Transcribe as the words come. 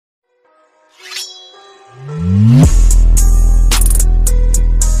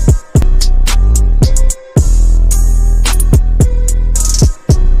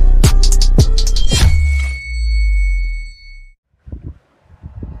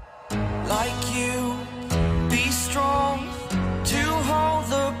Like you, be strong to hold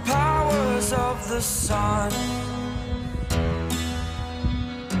the powers of the sun.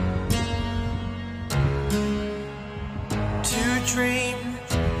 To dream,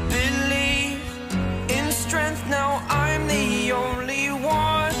 believe in strength. Now I'm the only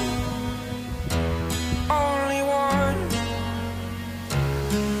one, only one.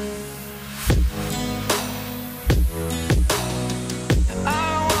 I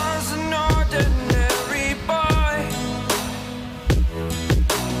was an ordinary boy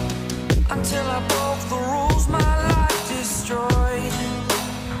until I broke the rules. My life destroyed,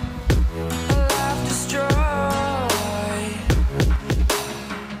 a life destroyed.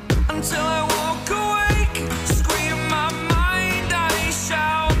 Until I walk awake, scream my mind, I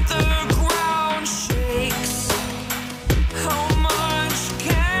shout, the ground shakes. How much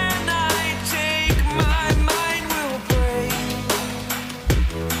can I take? My mind will break.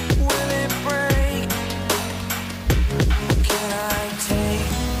 Will it break? Can I take?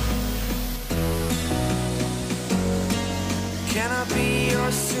 Can I be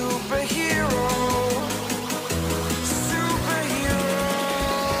your superhero?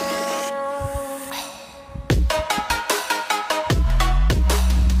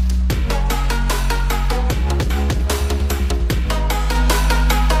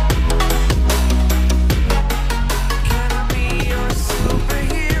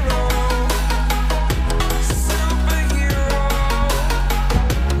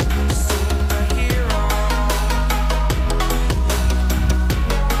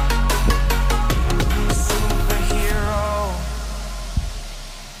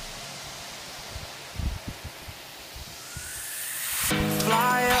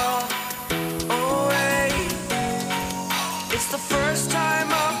 Fly away. It's the first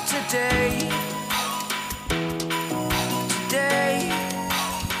time of today.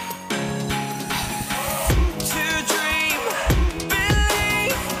 To dream,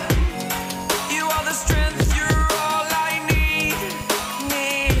 believe. You are the strength, you're all I need.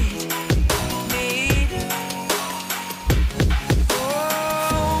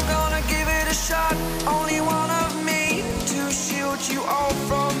 Oh, gonna give it a shot. Only one of me to shield you all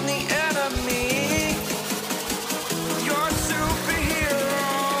from the enemy. You're a superhero.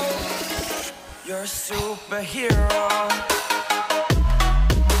 You're a superhero.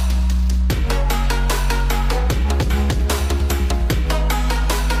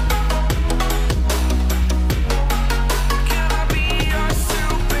 Can I be your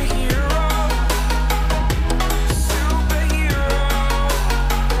superhero? Superhero.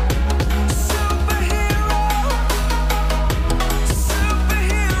 Superhero.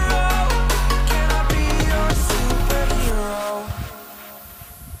 Superhero. Can I be your superhero?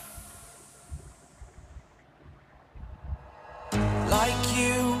 Like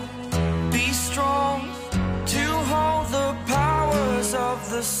you, be strong to hold the powers of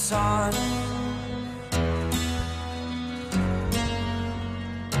the sun.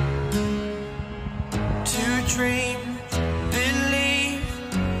 To dream, believe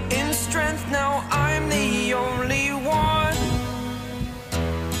in strength. Now I'm the only one,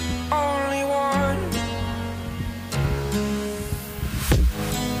 only one.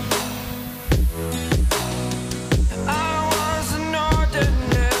 I was an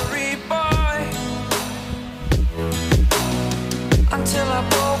ordinary boy until I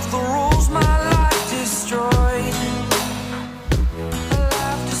broke the rules. My life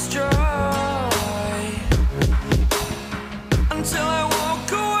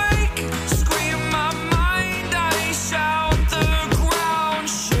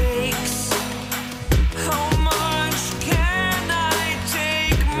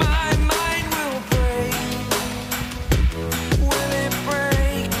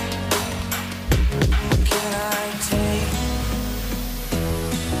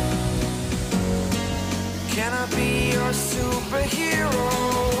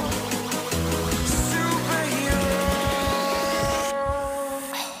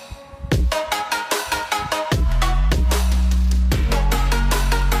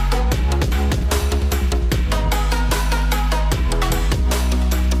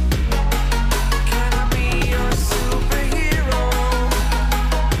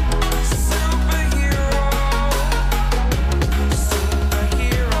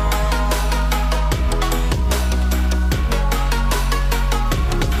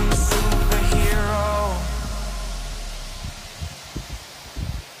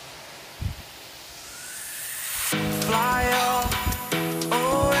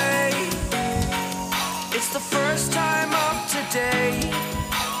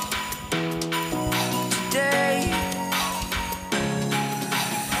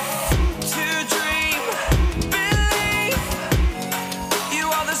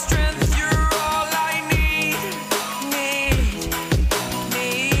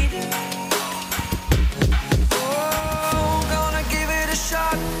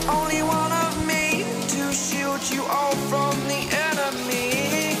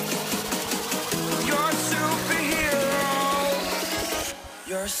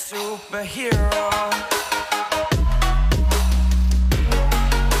superhero.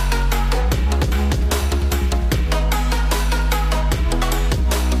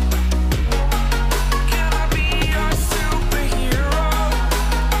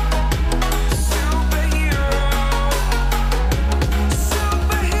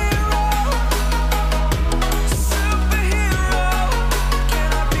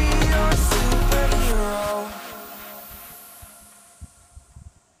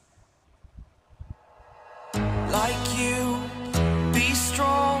 Like you, be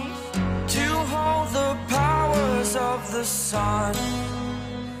strong to hold the powers of the sun.